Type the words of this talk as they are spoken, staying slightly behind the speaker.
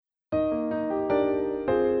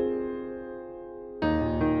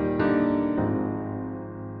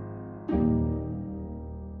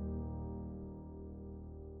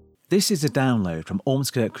This is a download from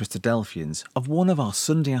Ormskirk Christadelphians of one of our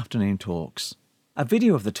Sunday afternoon talks. A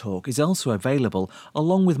video of the talk is also available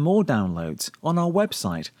along with more downloads on our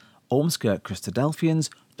website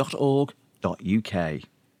ormskirkchristadelphians.org.uk.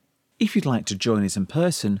 If you'd like to join us in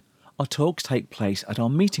person, our talks take place at our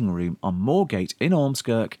meeting room on Moorgate in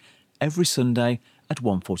Ormskirk every Sunday at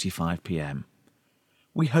 1:45 p.m.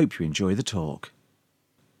 We hope you enjoy the talk.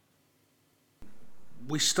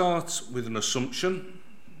 We start with an assumption.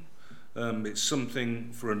 It's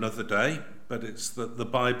something for another day, but it's that the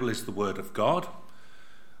Bible is the Word of God.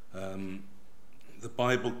 The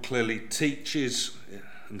Bible clearly teaches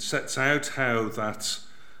and sets out how that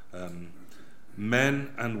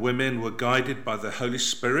men and women were guided by the Holy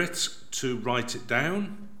Spirit to write it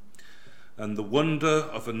down, and the wonder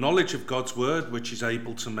of a knowledge of God's Word which is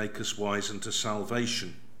able to make us wise unto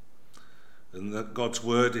salvation, and that God's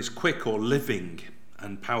Word is quick or living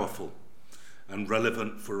and powerful and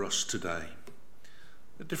relevant for us today.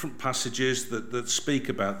 There are different passages that speak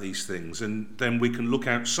about these things, and then we can look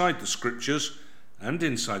outside the Scriptures and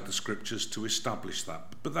inside the Scriptures to establish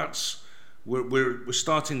that. But we're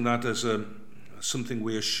starting that as something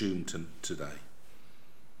we assume today.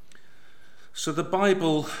 So the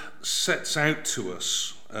Bible sets out to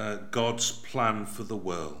us God's plan for the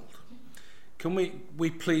world. Can we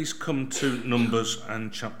please come to Numbers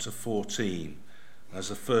and chapter 14 as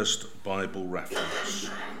a first Bible reference?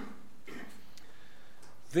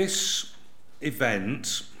 This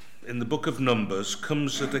event in the book of Numbers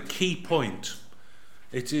comes at a key point.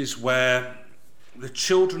 It is where the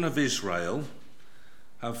children of Israel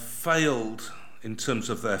have failed in terms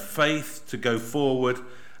of their faith to go forward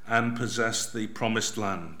and possess the promised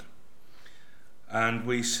land. And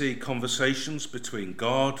we see conversations between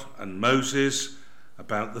God and Moses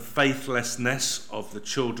about the faithlessness of the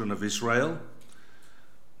children of Israel.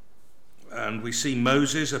 And we see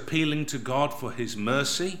Moses appealing to God for his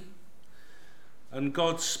mercy. And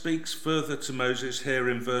God speaks further to Moses here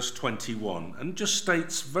in verse 21 and just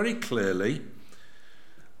states very clearly,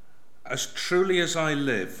 "As truly as I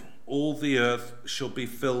live, all the earth shall be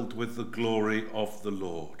filled with the glory of the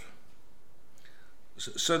Lord."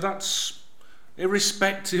 So that's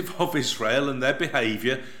irrespective of Israel and their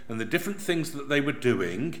behavior and the different things that they were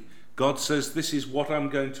doing. God says, this is what I'm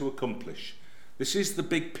going to accomplish. This is the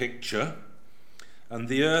big picture, and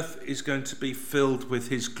the earth is going to be filled with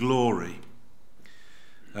his glory.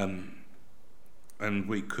 And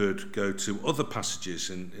we could go to other passages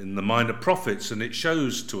in the Minor Prophets, and it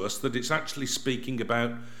shows to us that it's actually speaking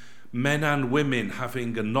about men and women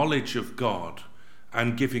having a knowledge of God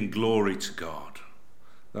and giving glory to God.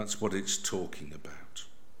 That's what it's talking about.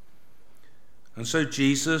 And so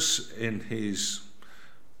Jesus, in his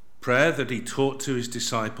prayer that he taught to his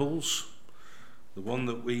disciples, the one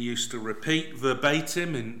that we used to repeat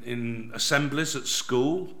verbatim in assemblies at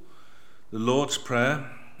school, the Lord's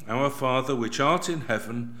Prayer, "Our Father which art in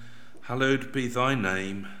heaven, hallowed be thy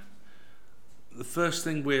name." The first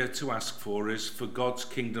thing we're to ask for is for God's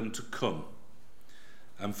kingdom to come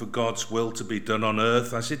and for God's will to be done on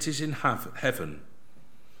earth as it is in heaven.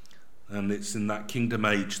 And it's in that kingdom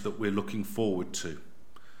age that we're looking forward to.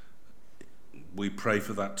 We pray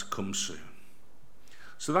for that to come soon.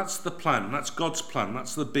 So that's the plan, that's God's plan,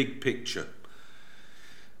 that's the big picture.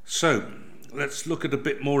 So let's look at a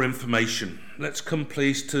bit more information. Let's come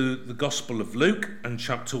please to the Gospel of Luke and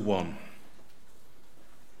chapter 1.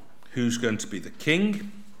 Who's going to be the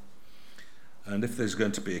king? And if there's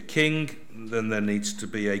going to be a king, then there needs to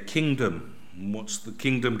be a kingdom. And what's the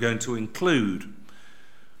kingdom going to include?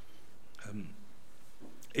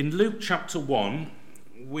 In Luke chapter 1,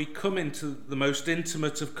 we come into the most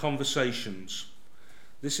intimate of conversations.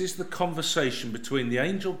 This is the conversation between the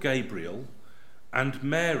angel Gabriel and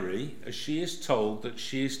Mary, as she is told that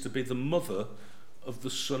she is to be the mother of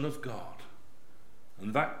the Son of God.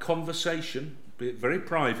 And that conversation, be it very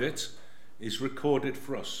private, is recorded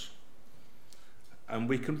for us. And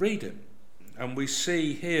we can read it. And we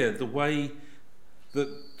see here the way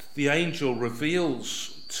that the angel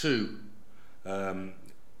reveals to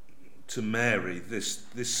Mary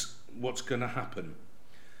this what's going to happen.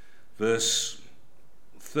 Verse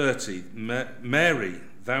 30, "Mary,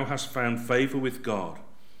 thou hast found favour with God.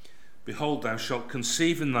 Behold, thou shalt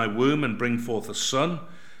conceive in thy womb and bring forth a son,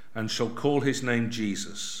 and shall call his name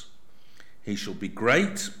Jesus. He shall be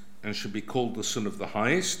great, and shall be called the Son of the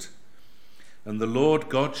Highest. And the Lord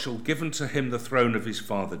God shall give unto him the throne of his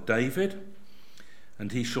father David,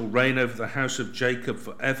 and he shall reign over the house of Jacob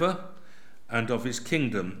for ever, and of his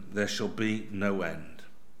kingdom there shall be no end."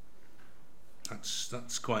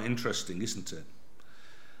 That's quite interesting, isn't it?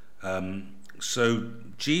 So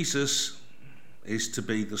Jesus is to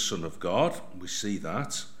be the Son of God. We see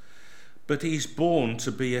that. But he's born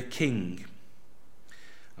to be a king.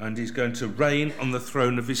 And he's going to reign on the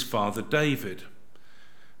throne of his father David.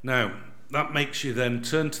 Now, that makes you then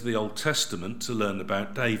turn to the Old Testament to learn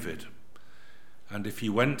about David. And if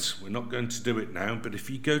you went, we're not going to do it now, but if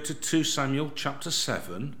you go to 2 Samuel chapter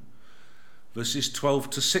 7, verses 12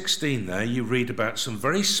 to 16 there, you read about some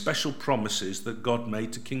very special promises that God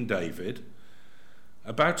made to King David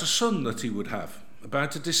about a son that he would have,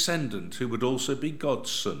 about a descendant who would also be God's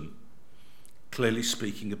son, clearly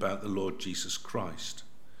speaking about the Lord Jesus Christ,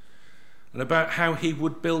 and about how he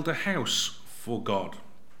would build a house for God,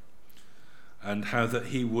 and how that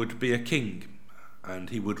he would be a king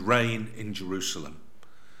and he would reign in Jerusalem.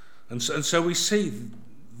 And so we see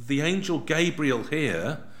the angel Gabriel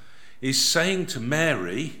here is saying to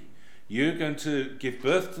Mary, you're going to give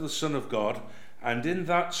birth to the Son of God, and in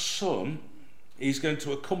that Son he's going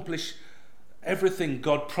to accomplish everything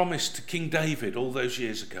God promised to King David all those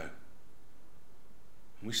years ago.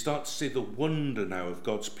 And we start to see the wonder now of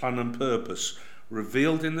God's plan and purpose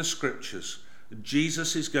revealed in the scriptures.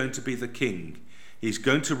 Jesus is going to be the king. He's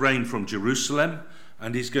going to reign from Jerusalem,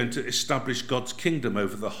 and he's going to establish God's kingdom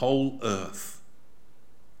over the whole earth.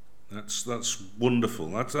 That's wonderful.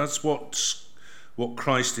 That's what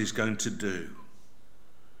Christ is going to do.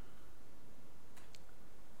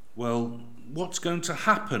 Well, what's going to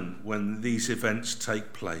happen when these events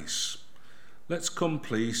take place? Let's come,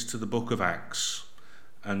 please, to the book of Acts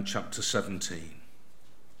and chapter 17.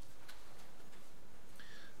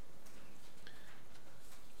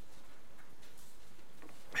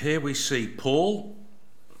 Here we see Paul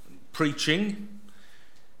preaching.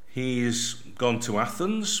 He's gone to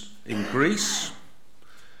Athens in Greece,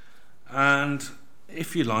 and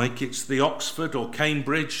if you like, it's the Oxford or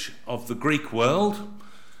Cambridge of the Greek world,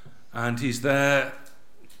 and he's there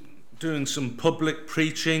doing some public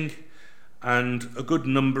preaching, and a good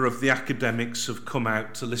number of the academics have come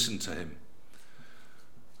out to listen to him,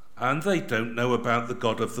 and they don't know about the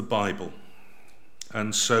God of the Bible.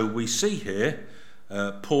 And so we see here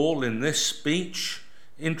Paul in this speech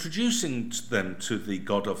introducing them to the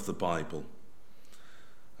God of the Bible.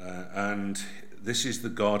 And this is the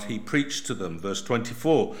God he preached to them. Verse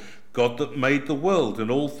 24, God that made the world and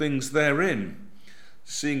all things therein,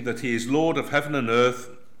 seeing that he is Lord of heaven and earth,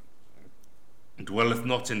 dwelleth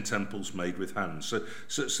not in temples made with hands.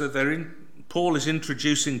 So Paul is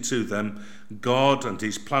introducing to them God and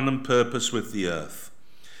his plan and purpose with the earth.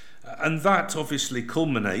 And that obviously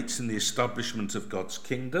culminates in the establishment of God's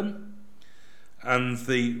kingdom. And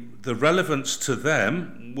the relevance to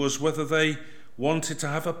them was whether they wanted to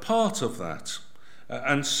have a part of that.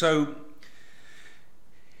 And so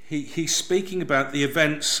he's speaking about the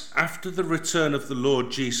events after the return of the Lord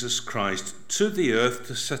Jesus Christ to the earth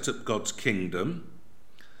to set up God's kingdom.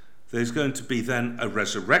 There's going to be then a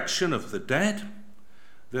resurrection of the dead.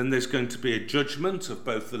 Then there's going to be a judgment of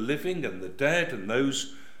both the living and the dead and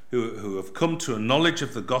those who have come to a knowledge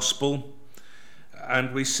of the gospel.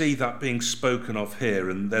 And we see that being spoken of here,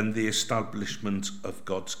 and then the establishment of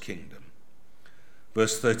God's kingdom.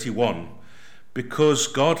 Verse 31, because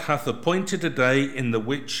God hath appointed a day in the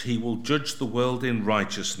which he will judge the world in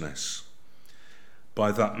righteousness,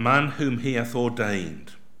 by that man whom he hath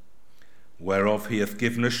ordained, whereof he hath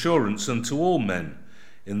given assurance unto all men,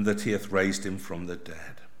 in that he hath raised him from the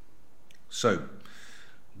dead. So,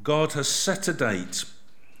 God has set a date.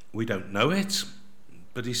 We don't know it,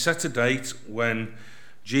 but he set a date when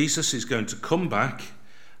Jesus is going to come back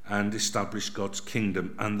and establish God's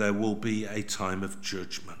kingdom, and there will be a time of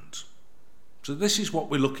judgment. So this is what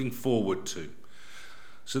we're looking forward to.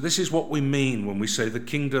 So this is what we mean when we say the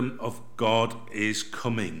kingdom of God is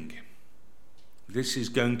coming. This is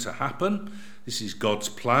going to happen. This is God's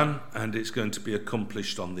plan, and it's going to be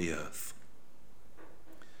accomplished on the earth.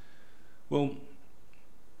 Well,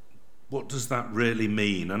 what does that really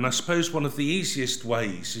mean? And I suppose one of the easiest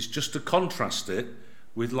ways is just to contrast it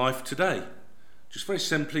with life today. Just very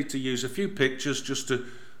simply to use a few pictures just to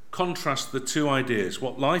contrast the two ideas,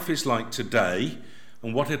 what life is like today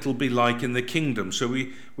and what it'll be like in the kingdom. So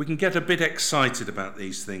we can get a bit excited about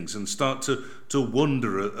these things and start to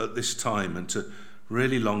wonder at this time and to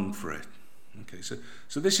really long for it. Okay,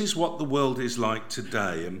 so this is what the world is like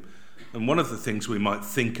today. And one of the things we might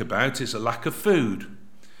think about is a lack of food.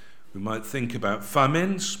 We might think about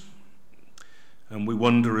famines, and we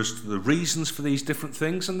wonder as to the reasons for these different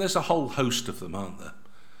things, and there's a whole host of them, aren't there?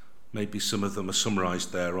 Maybe some of them are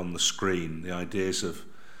summarised there on the screen. The ideas of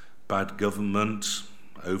bad government,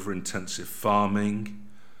 over-intensive farming,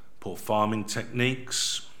 poor farming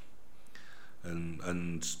techniques,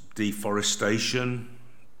 and deforestation,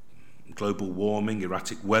 global warming,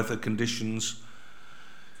 erratic weather conditions.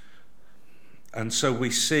 And so we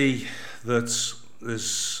see that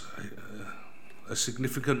there's a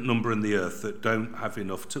significant number in the earth that don't have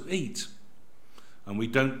enough to eat. And we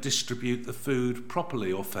don't distribute the food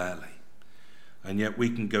properly or fairly. And yet we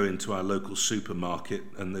can go into our local supermarket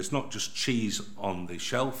and there's not just cheese on the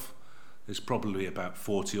shelf, there's probably about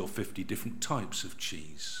 40 or 50 different types of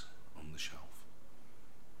cheese on the shelf.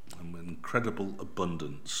 And with incredible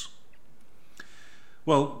abundance.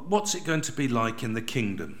 Well, what's it going to be like in the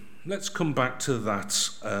kingdom? Let's come back to that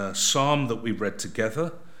psalm that we read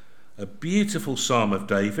together. A beautiful psalm of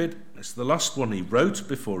David. It's the last one he wrote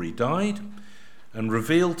before he died, and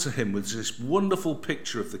revealed to him with this wonderful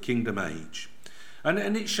picture of the kingdom age. And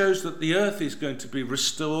it shows that the earth is going to be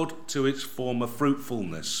restored to its former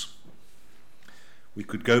fruitfulness. We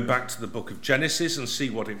could go back to the book of Genesis and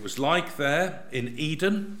see what it was like there in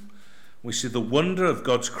Eden. We see the wonder of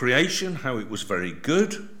God's creation, how it was very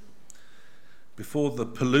good. Before the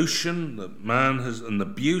pollution that man has and the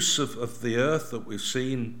abuse of the earth that we've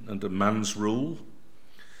seen under man's rule.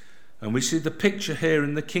 And we see the picture here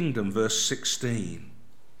in the kingdom, verse 16.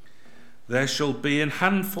 There shall be an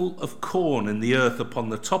handful of corn in the earth upon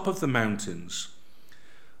the top of the mountains.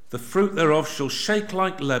 The fruit thereof shall shake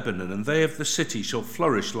like Lebanon, and they of the city shall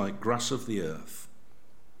flourish like grass of the earth.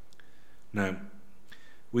 Now,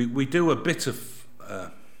 we do a bit of,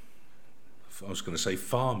 I was going to say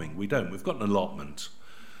farming. We don't. We've got an allotment.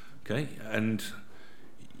 Okay? And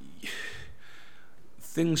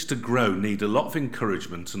things to grow need a lot of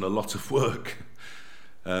encouragement and a lot of work.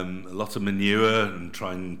 A lot of manure, and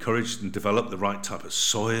try and encourage and develop the right type of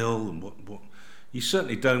soil. And what you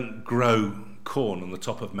certainly don't grow corn on the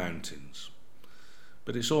top of mountains,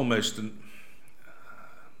 but it's almost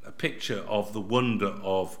a picture of the wonder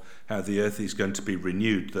of how the earth is going to be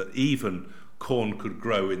renewed, that even corn could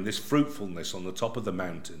grow in this fruitfulness on the top of the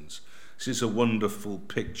mountains. This is a wonderful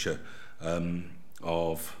picture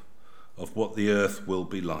of what the earth will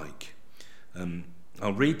be like.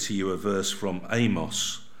 I'll read to you a verse from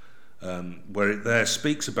Amos, where it there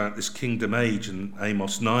speaks about this kingdom age. In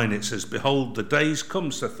Amos 9 it says, Behold, the days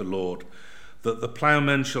come, saith the Lord, that the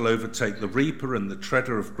ploughman shall overtake the reaper, and the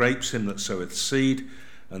treader of grapes him that soweth seed,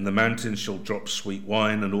 and the mountains shall drop sweet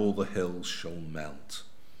wine, and all the hills shall melt.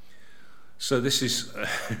 So this is,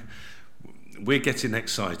 we're getting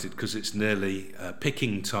excited because it's nearly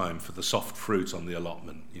picking time for the soft fruit on the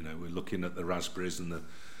allotment. You know, we're looking at the raspberries and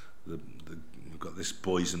we've got this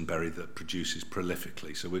boysenberry that produces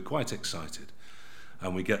prolifically, so we're quite excited.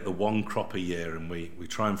 And we get the one crop a year, and we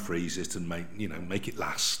try and freeze it and make it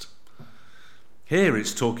last. Here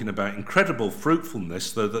it's talking about incredible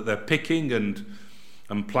fruitfulness, though, that they're picking and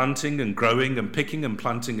planting and growing and picking and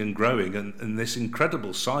planting and growing, and this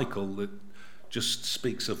incredible cycle that just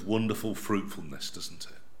speaks of wonderful fruitfulness, doesn't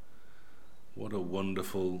it? What a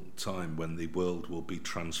wonderful time when the world will be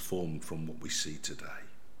transformed from what we see today,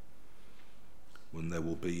 when there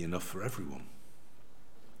will be enough for everyone.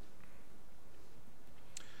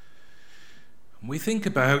 We think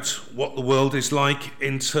about what the world is like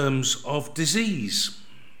in terms of disease.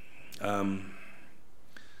 And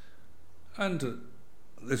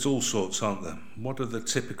there's all sorts, aren't there? What are the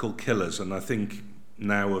typical killers? And I think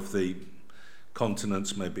now of the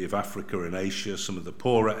continents, maybe of Africa and Asia, some of the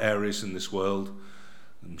poorer areas in this world,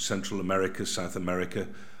 Central America, South America,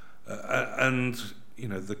 and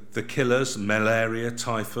the killers, malaria,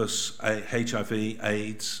 typhus, HIV,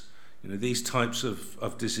 AIDS, these types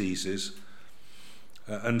of diseases.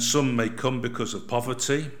 And some may come because of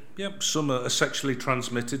poverty. Yep, some are sexually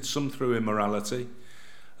transmitted, some through immorality.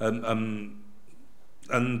 And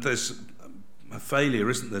there's a failure,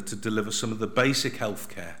 isn't there, to deliver some of the basic health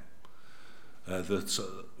care that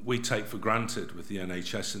we take for granted with the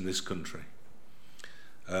NHS in this country.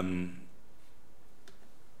 And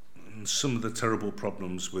some of the terrible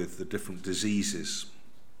problems with the different diseases.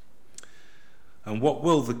 And what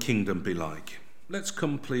will the kingdom be like? Let's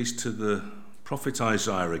come, please, to the prophet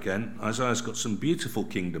Isaiah again. Isaiah's got some beautiful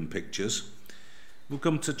kingdom pictures. We'll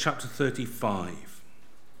come to chapter 35.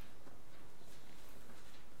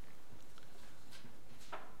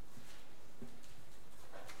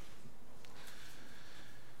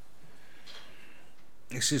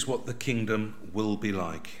 This is what the kingdom will be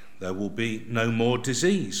like. There will be no more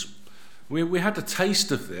disease. We had a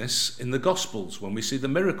taste of this in the Gospels when we see the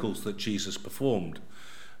miracles that Jesus performed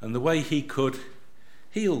and the way he could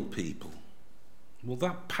heal people. Well,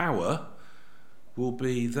 that power will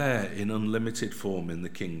be there in unlimited form in the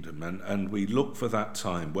kingdom. And we look for that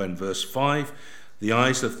time when, verse 5, the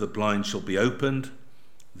eyes of the blind shall be opened,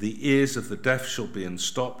 the ears of the deaf shall be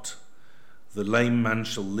unstopped, The lame man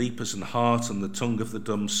shall leap as an hart, and the tongue of the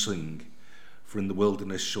dumb sing. For in the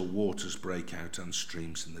wilderness shall waters break out, and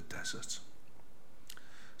streams in the desert.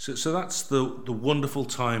 So that's the wonderful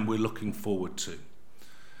time we're looking forward to.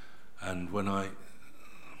 And when I,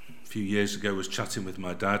 a few years ago, was chatting with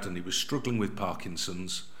my dad, and he was struggling with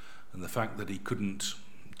Parkinson's, and the fact that he couldn't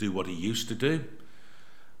do what he used to do.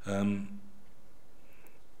 And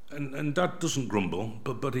Dad doesn't grumble,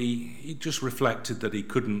 but he just reflected that he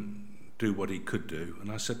couldn't do what he could do.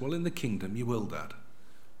 And I said, well, in the kingdom you will, Dad.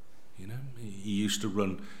 You know, he used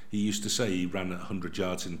to say he ran 100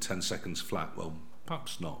 yards in 10 seconds flat. Well,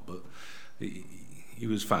 perhaps not, but he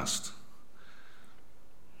was fast.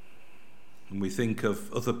 And we think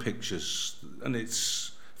of other pictures, and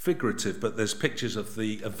it's figurative, but there's pictures of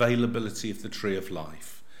the availability of the tree of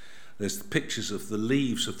life. There's pictures of the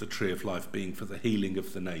leaves of the tree of life being for the healing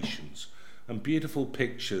of the nations, and beautiful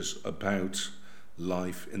pictures about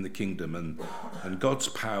life in the kingdom and God's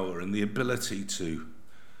power and the ability to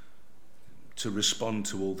respond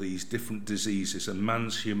to all these different diseases and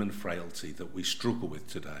man's human frailty that we struggle with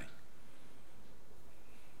today.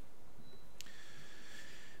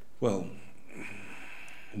 Well,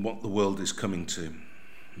 what the world is coming to.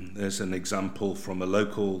 There's an example from a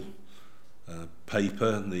local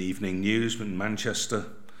paper, the Evening News in Manchester,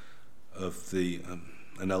 of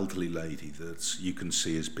an elderly lady that you can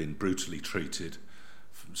see has been brutally treated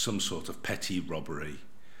for some sort of petty robbery,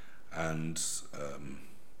 and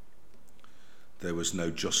there was no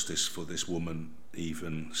justice for this woman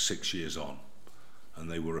even 6 years on,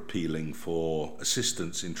 and they were appealing for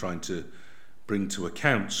assistance in trying to bring to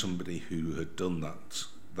account somebody who had done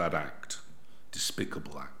that act,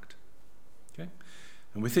 despicable act. Okay?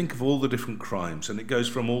 And we think of all the different crimes, and it goes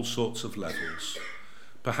from all sorts of levels.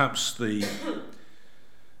 Perhaps the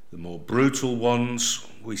more brutal ones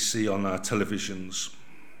we see on our televisions.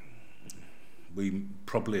 We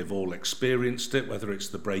probably have all experienced it, whether it's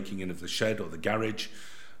the breaking in of the shed or the garage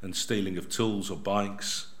and stealing of tools or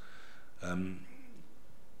bikes. I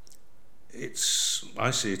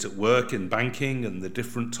see it at work in banking and the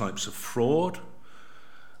different types of fraud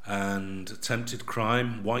and attempted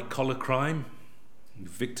crime, white-collar crime,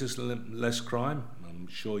 victimless crime. I'm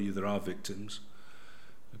sure there are victims.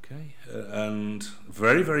 Okay, and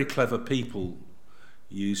very, very clever people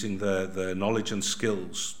using their knowledge and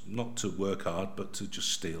skills, not to work hard, but to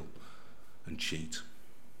just steal and cheat.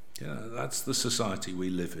 Yeah, that's the society we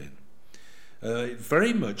live in. It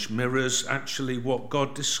very much mirrors actually what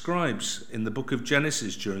God describes in the book of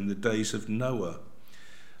Genesis during the days of Noah.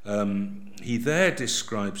 He there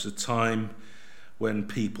describes a time when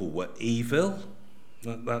people were evil.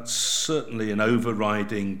 That's certainly an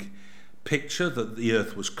overriding picture, that the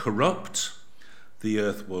earth was corrupt, the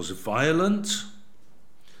earth was violent,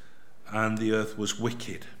 and the earth was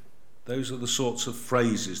wicked. Those are the sorts of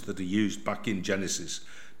phrases that are used back in Genesis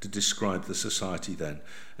to describe the society then.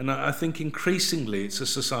 And I think increasingly it's a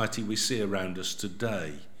society we see around us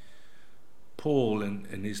today. Paul,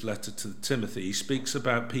 in his letter to Timothy, he speaks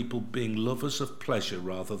about people being lovers of pleasure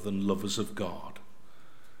rather than lovers of God.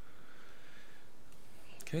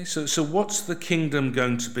 Okay, so what's the kingdom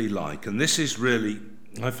going to be like? And this is really,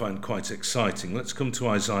 I find, quite exciting. Let's come to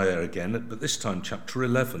Isaiah again, but this time chapter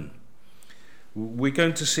 11. We're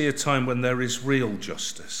going to see a time when there is real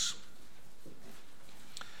justice.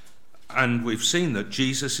 And we've seen that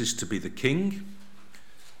Jesus is to be the king.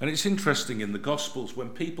 And it's interesting in the Gospels,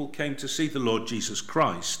 when people came to see the Lord Jesus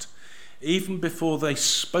Christ, even before they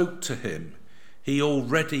spoke to him, he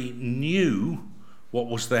already knew what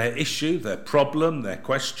was their issue, their problem, their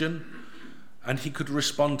question, and he could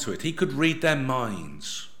respond to it. He could read their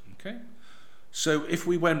minds. Okay? So if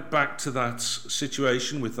we went back to that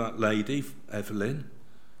situation with that lady, Evelyn,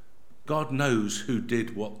 God knows who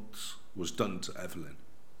did what was done to Evelyn.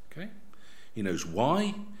 Okay? He knows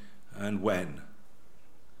why and when.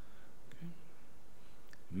 Okay?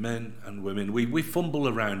 Men and women, we fumble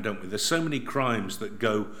around, don't we? There's so many crimes that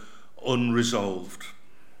go unresolved.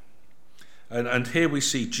 And here we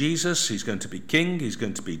see Jesus. He's going to be king, he's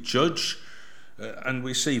going to be judge, and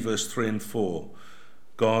we see verse 3 and 4.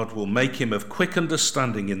 God will make him of quick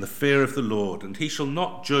understanding in the fear of the Lord, and he shall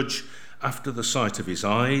not judge after the sight of his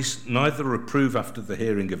eyes, neither reprove after the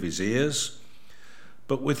hearing of his ears.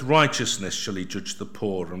 But with righteousness shall he judge the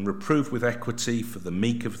poor, and reprove with equity for the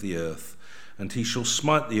meek of the earth. And he shall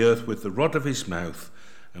smite the earth with the rod of his mouth,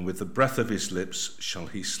 and with the breath of his lips shall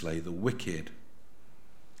he slay the wicked.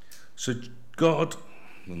 So God,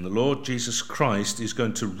 and the Lord Jesus Christ, is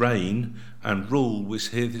going to reign and rule with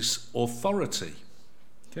his authority,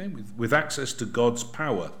 okay, with access to God's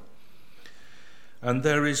power. And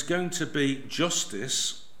there is going to be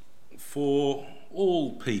justice for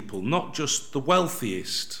all people, not just the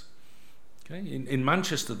wealthiest. Okay? In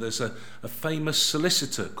Manchester, there's a famous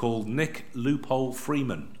solicitor called Nick Loophole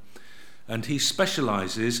Freeman, and he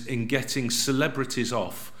specialises in getting celebrities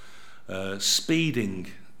off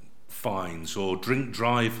speeding fines or drink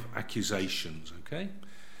drive accusations. Okay?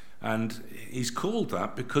 And he's called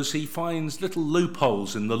that because he finds little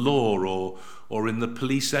loopholes in the law or in the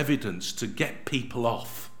police evidence to get people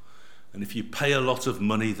off. And if you pay a lot of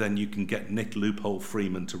money, then you can get Nick Loophole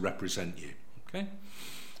Freeman to represent you. Okay?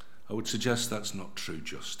 I would suggest that's not true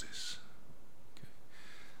justice. Okay?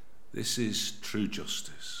 This is true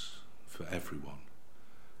justice for everyone.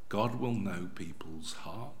 God will know people's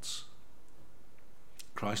hearts.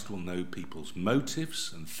 Christ will know people's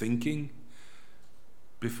motives and thinking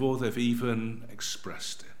before they've even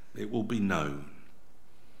expressed it. It will be known.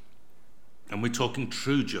 And we're talking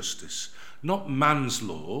true justice, not man's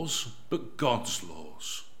laws, but God's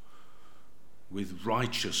laws, with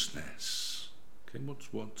righteousness. Okay,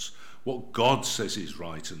 what God says is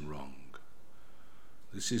right and wrong.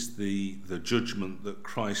 This is the judgment that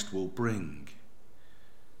Christ will bring.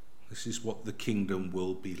 This is what the kingdom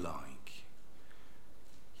will be like.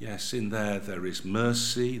 Yes, in there is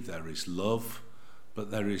mercy, there is love, but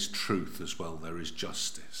there is truth as well, there is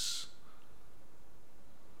justice.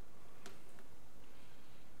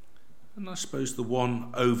 And I suppose the one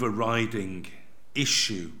overriding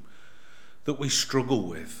issue that we struggle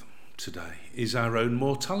with today is our own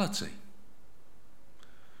mortality.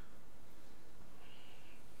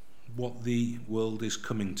 What the world is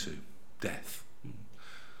coming to, death.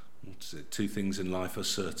 What's it? Two things in life are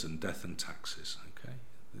certain, death and taxes. Okay,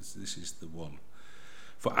 this is the one.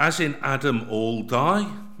 For as in Adam all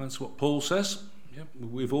die, that's what Paul says. Yep,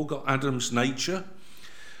 we've all got Adam's nature.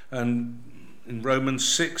 And in Romans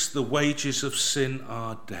 6, the wages of sin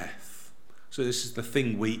are death. So this is the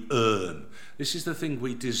thing we earn. This is the thing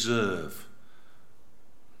we deserve.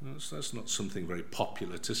 That's not something very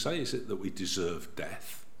popular to say, is it, that we deserve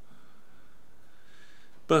death?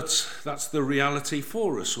 But that's the reality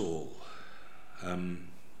for us all. And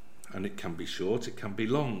it can be short, it can be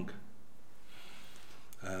long.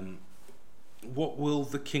 What will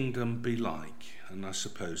the kingdom be like? And I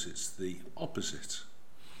suppose it's the opposite.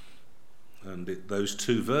 And those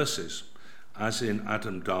two verses, as in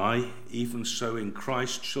Adam die, even so in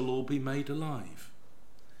Christ shall all be made alive.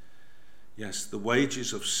 Yes, the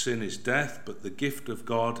wages of sin is death, but the gift of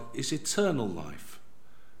God is eternal life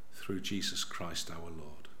through Jesus Christ our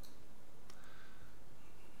Lord.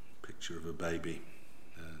 Picture of a baby.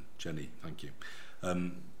 Jenny, thank you.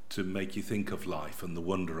 To make you think of life and the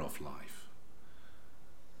wonder of life.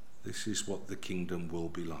 This is what the kingdom will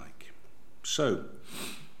be like. So,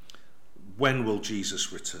 when will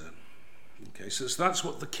Jesus return? Okay, so that's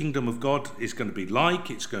what the kingdom of God is going to be like.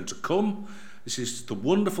 It's going to come. This is the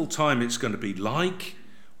wonderful time it's going to be like.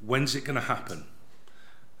 When's it going to happen?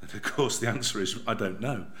 And of course the answer is, I don't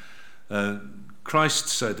know. Christ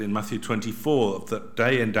said in Matthew 24, that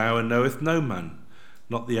day and hour knoweth no man,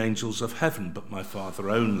 not the angels of heaven, but my Father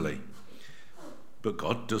only. But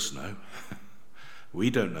God does know. We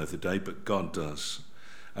don't know the day, but God does.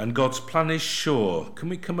 And God's plan is sure. Can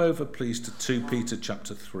we come over, please, to 2 Peter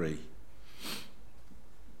chapter 3?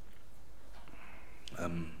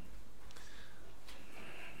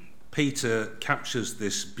 Peter captures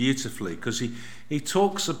this beautifully because he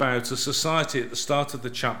talks about a society at the start of the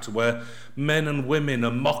chapter where men and women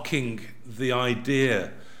are mocking the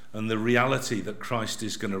idea and the reality that Christ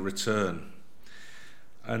is going to return.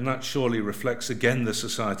 And that surely reflects again the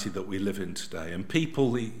society that we live in today. And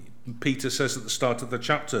people, Peter says at the start of the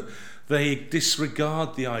chapter, they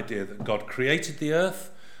disregard the idea that God created the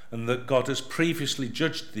earth and that God has previously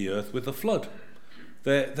judged the earth with a flood.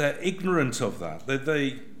 They're ignorant of that.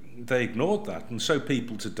 They ignored that. And so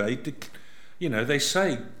people today, they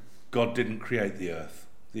say God didn't create the earth.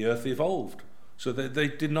 The earth evolved. So they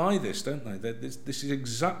deny this, don't they? This is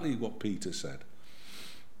exactly what Peter said.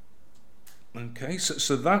 Okay,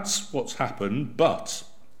 so that's what's happened, but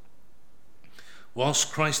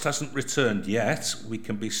whilst Christ hasn't returned yet, we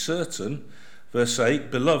can be certain, verse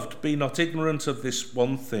 8, Beloved, be not ignorant of this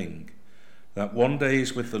one thing, that one day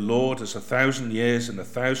is with the Lord as 1,000 years, and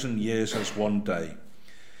 1,000 years as one day.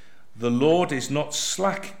 The Lord is not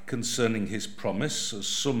slack concerning his promise, as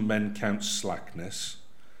some men count slackness,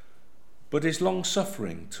 but is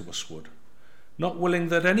long-suffering to usward, not willing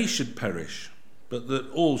that any should perish, but that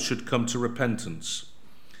all should come to repentance.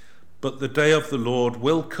 But the day of the Lord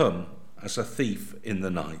will come as a thief in the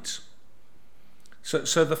night.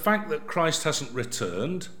 So the fact that Christ hasn't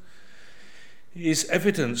returned is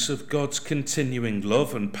evidence of God's continuing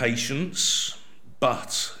love and patience,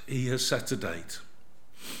 but he has set a date.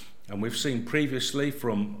 And we've seen previously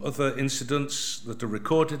from other incidents that are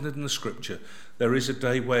recorded in the scripture, there is a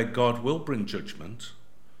day where God will bring judgment.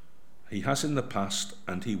 He has in the past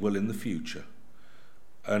and he will in the future.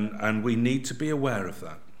 And we need to be aware of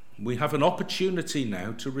that. We have an opportunity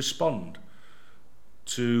now to respond,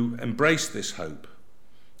 to embrace this hope.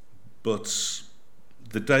 But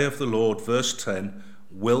the day of the Lord, verse 10,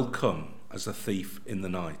 will come as a thief in the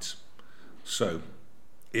night. So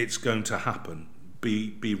it's going to happen.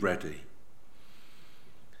 Be ready.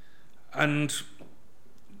 And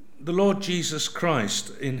the Lord Jesus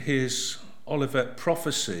Christ, in his Olivet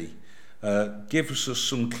prophecy, gives us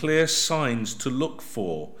some clear signs to look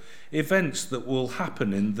for, events that will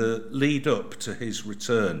happen in the lead up to his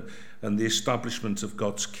return and the establishment of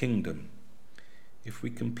God's kingdom. If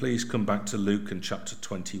we can please come back to Luke and chapter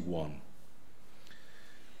 21.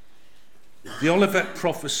 The Olivet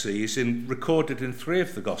prophecy is recorded in 3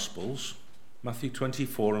 of the Gospels, Matthew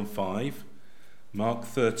 24 and 5, Mark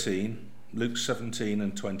 13, Luke 17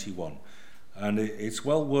 and 21. And it's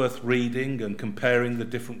well worth reading and comparing the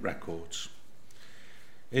different records.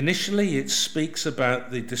 Initially, it speaks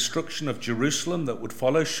about the destruction of Jerusalem that would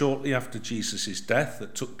follow shortly after Jesus' death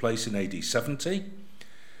that took place in AD 70.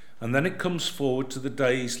 And then it comes forward to the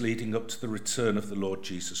days leading up to the return of the Lord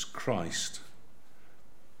Jesus Christ.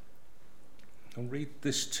 I'll read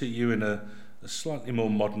this to you in a slightly more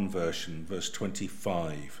modern version, verse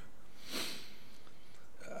 25.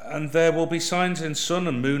 And there will be signs in sun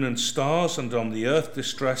and moon and stars, and on the earth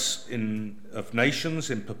distress of nations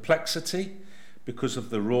in perplexity because of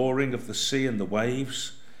the roaring of the sea and the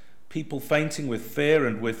waves, people fainting with fear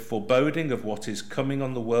and with foreboding of what is coming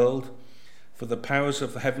on the world. For the powers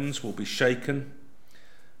of the heavens will be shaken,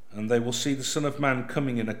 and they will see the Son of Man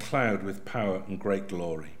coming in a cloud with power and great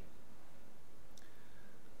glory.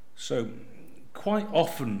 So, quite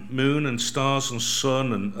often, moon and stars and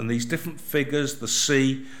sun and these different figures, the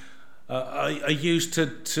sea, are used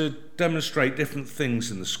to demonstrate different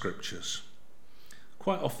things in the scriptures.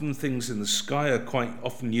 Quite often, things in the sky are quite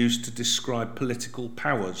often used to describe political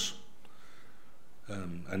powers.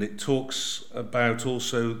 And it talks about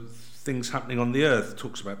also things happening on the earth. It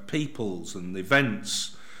talks about peoples and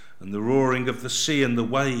events and the roaring of the sea and the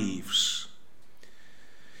waves.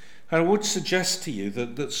 And I would suggest to you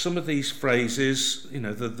that some of these phrases,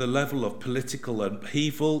 the level of political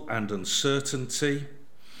upheaval and uncertainty,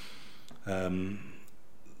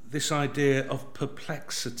 this idea of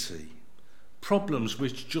perplexity, problems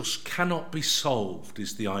which just cannot be solved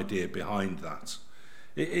is the idea behind that.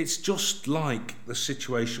 It's just like the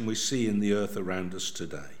situation we see in the earth around us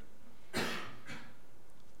today. I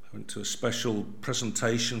went to a special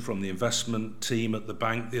presentation from the investment team at the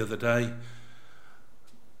bank the other day,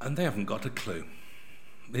 and they haven't got a clue.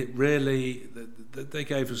 They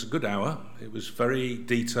gave us a good hour. It was very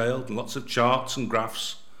detailed, lots of charts and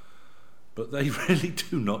graphs, but they really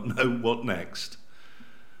do not know what next.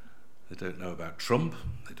 They don't know about Trump,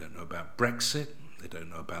 they don't know about Brexit, they don't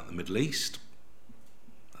know about the Middle East,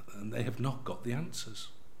 and they have not got the answers.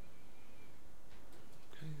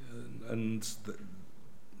 Okay? And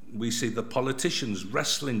we see the politicians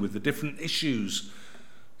wrestling with the different issues.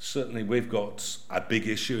 Certainly we've got a big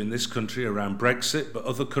issue in this country around Brexit, but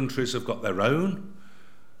other countries have got their own.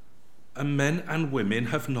 And men and women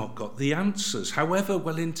have not got the answers, however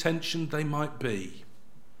well-intentioned they might be.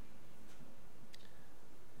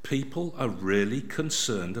 People are really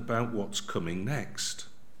concerned about what's coming next.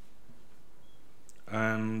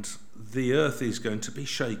 And the earth is going to be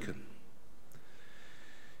shaken.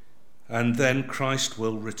 And then Christ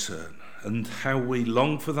will return. And how we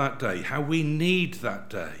long for that day, how we need that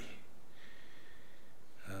day.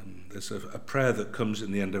 There's a prayer that comes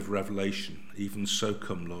in the end of Revelation, even so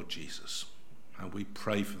come, Lord Jesus. How we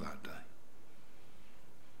pray for that day.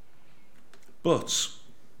 But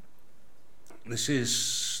this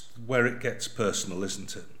is where it gets personal,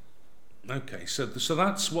 isn't it? Okay, so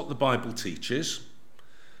that's what the Bible teaches,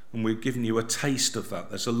 and we've given you a taste of that.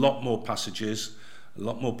 There's a lot more passages, a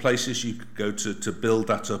lot more places you could go to build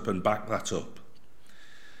that up and back that up.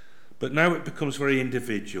 But now it becomes very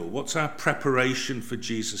individual. What's our preparation for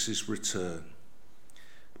Jesus' return?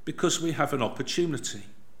 Because we have an opportunity.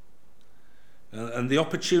 And the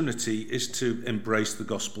opportunity is to embrace the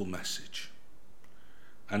gospel message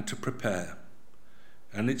and to prepare.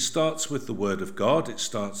 And it starts with the Word of God. It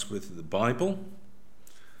starts with the Bible.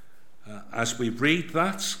 As we read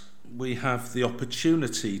that, we have the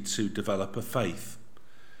opportunity to develop a faith.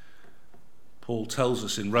 Paul tells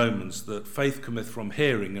us in Romans that faith cometh from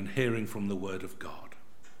hearing, and hearing from the Word of God.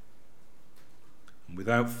 And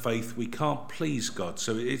without faith, we can't please God.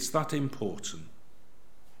 So it's that important.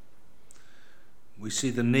 We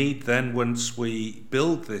see the need then, once we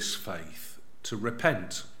build this faith, to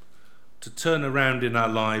repent, to turn around in our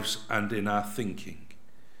lives and in our thinking.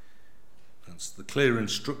 That's the clear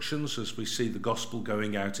instructions as we see the gospel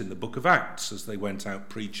going out in the book of Acts as they went out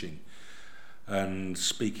preaching and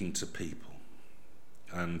speaking to people.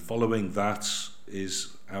 And following that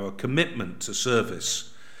is our commitment to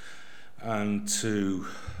service and to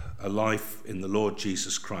a life in the Lord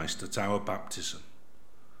Jesus Christ at our baptism.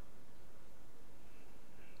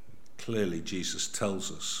 Clearly, Jesus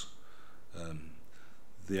tells us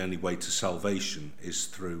the only way to salvation is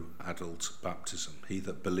through adult baptism. He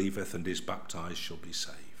that believeth and is baptized shall be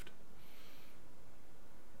saved.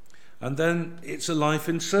 And then it's a life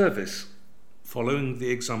in service, following the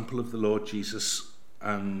example of the Lord Jesus,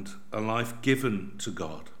 and a life given to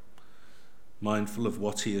God, mindful of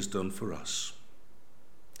what he has done for us.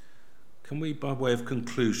 Can we, by way of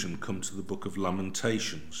conclusion, come to the book of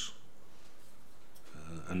Lamentations?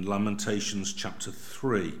 And Lamentations chapter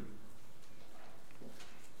 3.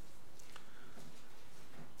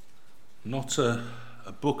 Not a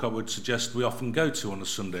book I would suggest we often go to on a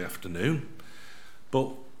Sunday afternoon, but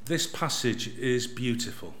this passage is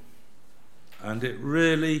beautiful, and it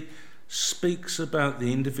really speaks about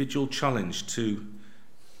the individual challenge to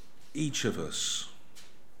each of us.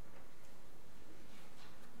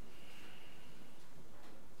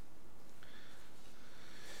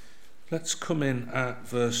 Let's come in at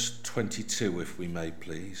verse 22, if we may,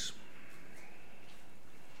 please.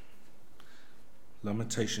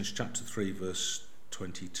 Lamentations chapter 3, verse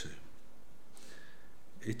 22.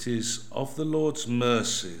 It is of the Lord's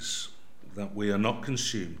mercies that we are not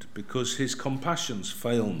consumed, because his compassions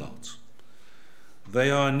fail not.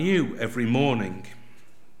 They are new every morning.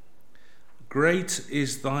 Great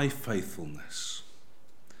is thy faithfulness.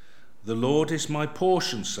 The Lord is my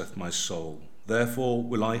portion, saith my soul. Therefore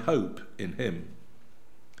will I hope in him.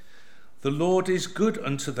 The Lord is good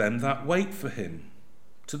unto them that wait for him,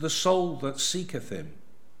 to the soul that seeketh him.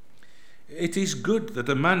 It is good that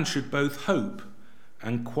a man should both hope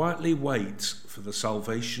and quietly wait for the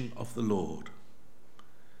salvation of the Lord.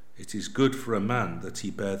 It is good for a man that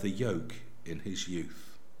he bear the yoke in his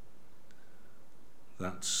youth.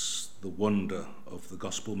 That's the wonder of the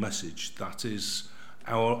gospel message. That is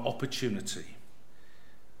our opportunity.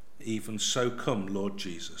 Even so come, Lord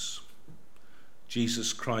Jesus.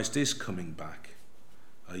 Jesus Christ is coming back.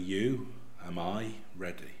 Are you, am I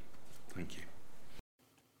ready? Thank you.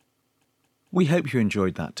 We hope you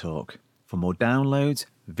enjoyed that talk. For more downloads,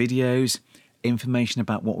 videos, information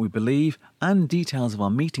about what we believe, and details of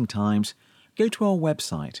our meeting times, go to our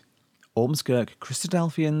website,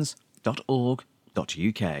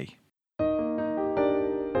 ormskirkchristadelphians.org.uk.